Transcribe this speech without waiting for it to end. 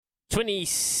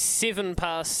27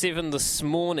 past 7 this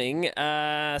morning,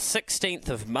 16th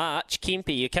of March.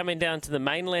 Kempi, you're coming down to the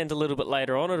mainland a little bit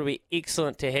later on. It'll be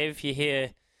excellent to have you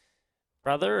here,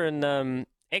 brother. And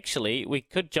actually, we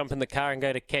could jump in the car and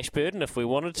go to Cashburton if we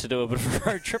wanted to do a bit of a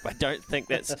road trip. I don't think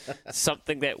that's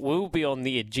something that will be on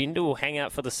the agenda. We'll hang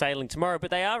out for the sailing tomorrow.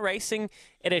 But they are racing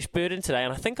at Ashburton today,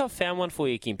 and I think I've found one for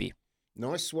you, Kempi.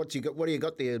 Nice. What do you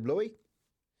got there, Louis?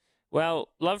 Well,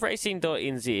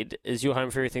 loveracing.nz is your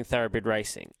home for everything thoroughbred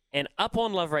racing. And up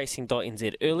on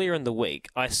loveracing.nz earlier in the week,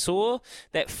 I saw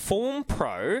that Form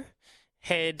Pro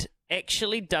had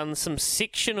actually done some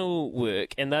sectional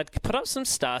work and they'd put up some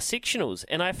star sectionals.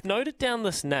 And I've noted down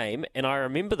this name, and I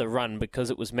remember the run because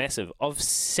it was massive, of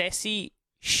Sassy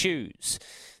Shoes.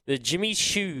 The Jimmy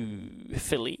Shoe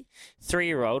filly,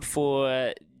 3-year-old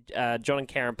for John and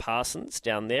Karen Parsons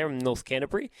down there in North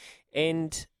Canterbury.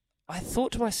 And I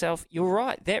thought to myself, you're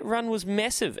right, that run was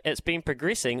massive. It's been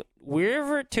progressing.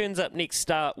 Wherever it turns up next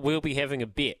start, we'll be having a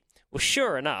bet. Well,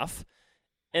 sure enough,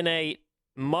 in a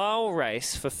mile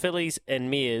race for fillies and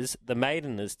mares, the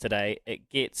maiden is today, it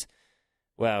gets,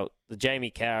 well, the Jamie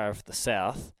Carr of the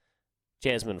South,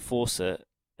 Jasmine Fawcett,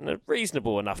 in a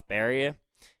reasonable enough barrier.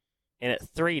 And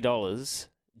at $3,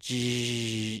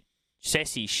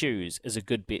 Sassy Shoes is a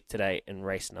good bet today in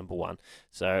race number 1.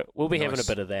 So we'll be having a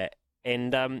bit of that.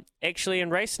 And actually, in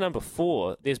race number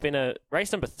 3, there's been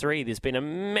a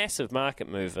massive market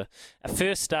mover. A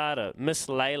first starter, Miss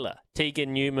Layla,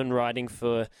 Tegan Newman riding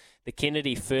for the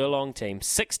Kennedy Furlong team,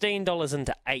 $16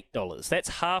 into $8. That's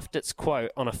halved its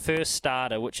quote on a first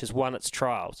starter, which has won its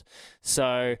trials.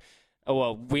 So,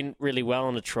 went really well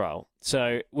on a trial.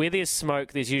 So where there's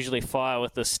smoke, there's usually fire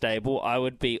with this stable. I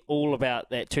would be all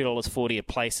about that $2.40 a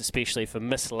place, especially for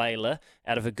Miss Layla,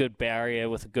 out of a good barrier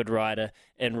with a good rider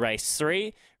in race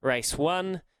 3. Race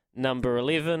 1, number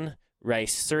 11.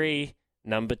 Race 3,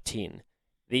 number 10.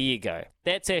 There you go.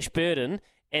 That's Ashburton.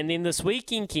 And then this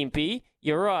weekend, Kempi,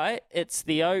 you're right, it's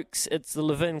the Oaks, it's the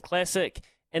Levin Classic.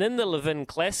 And in the Levin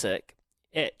Classic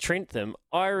at Trentham,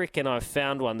 I reckon I've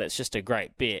found one that's just a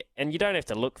great bet. And you don't have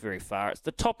to look very far. It's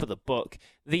the top of the book.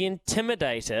 The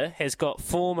Intimidator has got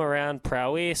form around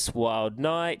Prowess, Wild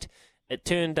Knight. It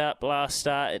turned up last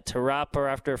start at Te Rapa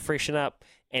after a freshen up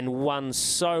and won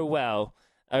so well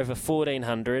over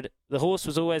 1,400. The horse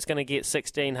was always going to get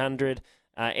 1,600.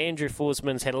 Andrew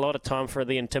Forsman's had a lot of time for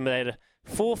the Intimidator.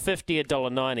 $4.50,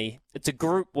 $1.90. It's a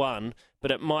Group 1,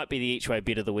 but it might be the each-way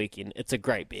bet of the weekend. It's a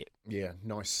great bet. Yeah,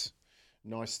 nice.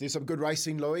 Nice. There's some good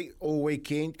racing, Louis, all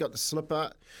weekend. Got the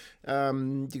slipper.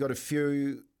 You got a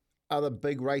few other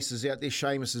big races out there.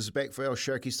 Seamus is back for El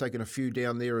Shirky's taken a few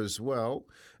down there as well.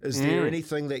 Is there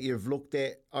anything that you've looked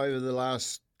at over the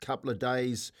last couple of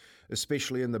days,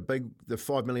 especially in the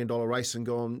 $5 million race and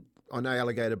gone, I know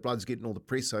Alligator Blood's getting all the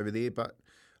press over there, but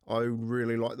I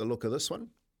really like the look of this one.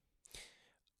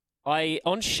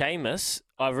 On Seamus,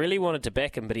 I really wanted to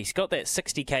back him, but he's got that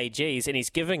 60 kgs and he's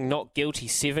giving Not Guilty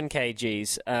 7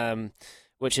 kgs,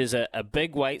 which is a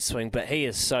big weight swing, but he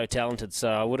is so talented, so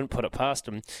I wouldn't put it past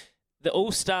him. The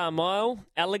All-Star Mile,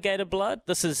 Alligator Blood,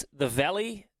 this is the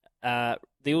Valley, the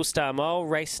All-Star Mile,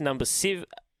 race number 7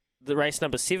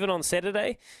 on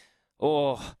Saturday.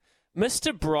 Oh,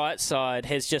 Mr. Brightside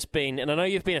has just been, and I know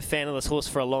you've been a fan of this horse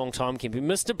for a long time, Kempi.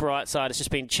 Mr. Brightside has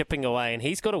just been chipping away, and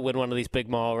he's got to win one of these big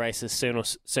mile races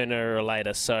sooner or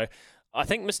later. So I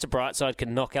think Mr. Brightside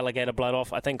can knock Alligator Blood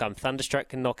off. I think I'm Thunderstruck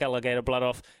can knock Alligator Blood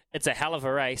off. It's a hell of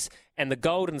a race. And the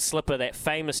Golden Slipper, that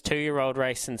famous 2-year-old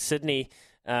race in Sydney,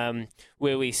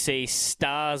 where we see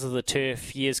stars of the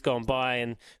turf years gone by,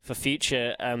 and for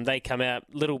future, they come out.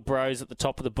 Little Bros at the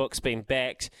top of the book's been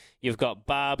backed. You've got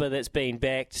Barber that's been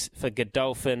backed for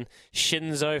Godolphin,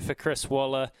 Shinzo for Chris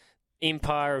Waller,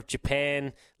 Empire of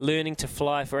Japan, Learning to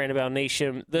Fly for Annabelle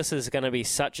Neesham. This is going to be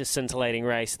such a scintillating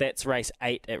race. That's race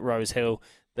 8 at Rose Hill,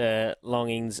 the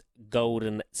Longings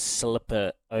Golden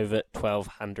Slipper over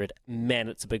 1,200. Man,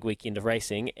 it's a big weekend of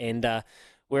racing, and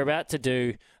we're about to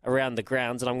do around the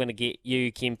grounds, and I'm going to get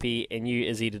you, Kempi, and you,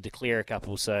 Izzy, to declare a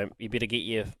couple. So you better get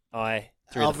your eye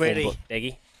through the form book,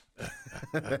 Daggy.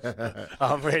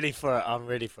 I'm ready for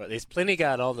it. There's plenty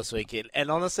going on this weekend. And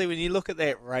honestly, when you look at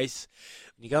that race,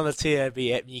 when you go on the TAB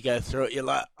app and you go through it, you're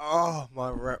like, oh,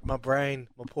 my brain,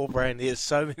 my poor brain. There's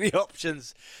so many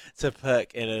options to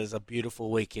pick, and it is a beautiful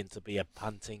weekend to be a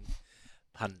punting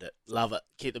pundit. Love it.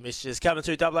 Keep the messages coming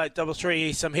through.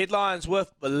 8833. Some headlines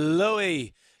with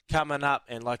Louis coming up,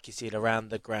 and like you said,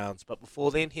 around the grounds. But before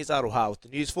then, here's Aroha with the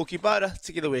news for Kubota.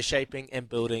 Together we're shaping and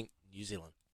building New Zealand.